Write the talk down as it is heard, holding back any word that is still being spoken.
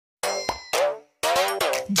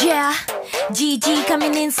Yeah, GG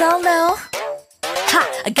coming in solo.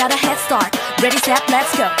 Ha, I got a head start. Ready, set,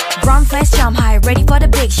 let's go. Run fast, jump high, ready for the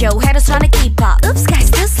big show. Haters trying to keep up. Oops, guys,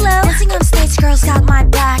 too slow. Dancing on stage, girls got my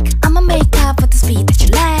back. I'ma make up with the speed that you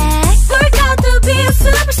lack. Work out to be a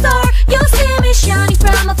superstar. You'll see me shining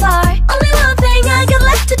from afar. Only one thing I got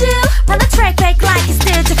left to do. Run the track back like it's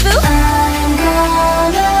Deja Vu. I'm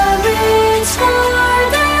gonna reach for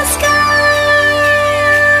the sky.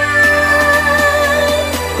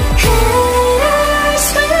 Haters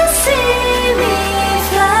will see me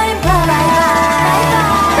fly by.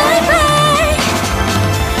 Bye bye.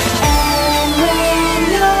 And when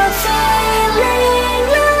you're feeling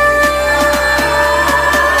low,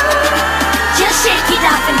 just shake it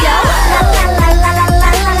up and go. La la la la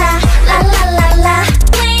la la la la la la la.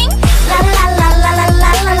 Bling. La la la la la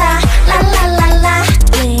la la la la la la la.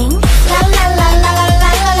 Bling. La la la la la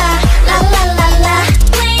la la la la la la.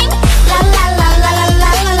 Bling. La la la la la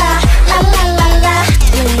la la la la la la.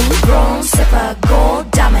 Bling. Bronze, silver, gold,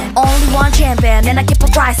 diamond. Only one champion and I keep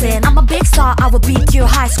on rising. I'm a big star, I will beat your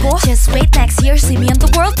high score. Just wait next year, see me on the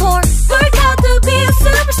world tour. Work out to be a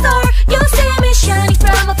superstar. You'll see me shining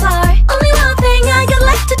from afar. Only one thing I got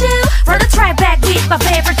left to do. Run the track back with my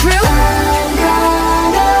favorite crew. I'm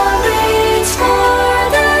gonna reach for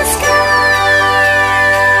the sky.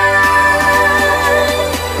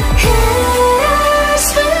 Haters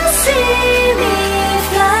will see me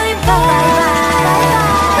fly by.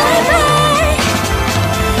 Bye bye.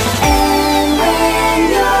 And when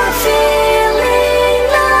you're feeling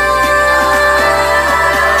low,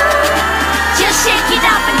 just shake it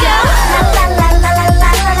up and go. La la la la la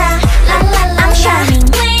la la la la la la. I'm shining.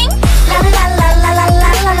 Bling. La la la la la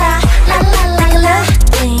la la la la la la la.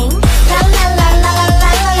 Bling. La la la la la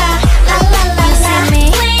la la la la la. You see me?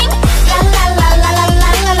 Bling. La la la la la la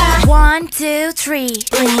la la. 1, 2, 3.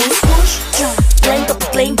 Bling. Push, jump. Bling,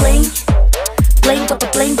 bling, bling. Bling,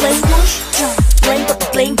 bling, bling. Push, jump. Bling,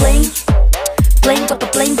 bling, bling. Bling,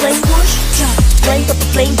 bling, bling. Push, jump. Bling,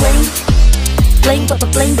 bling, bling. Bling,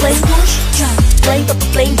 bling, bling. Push, jump. Bling,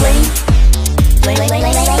 bling, bling. Bling, bling,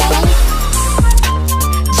 bling.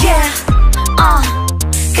 Yeah,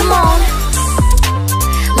 come on.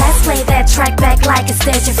 Let's play that track back like it's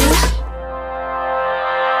Deja Vu.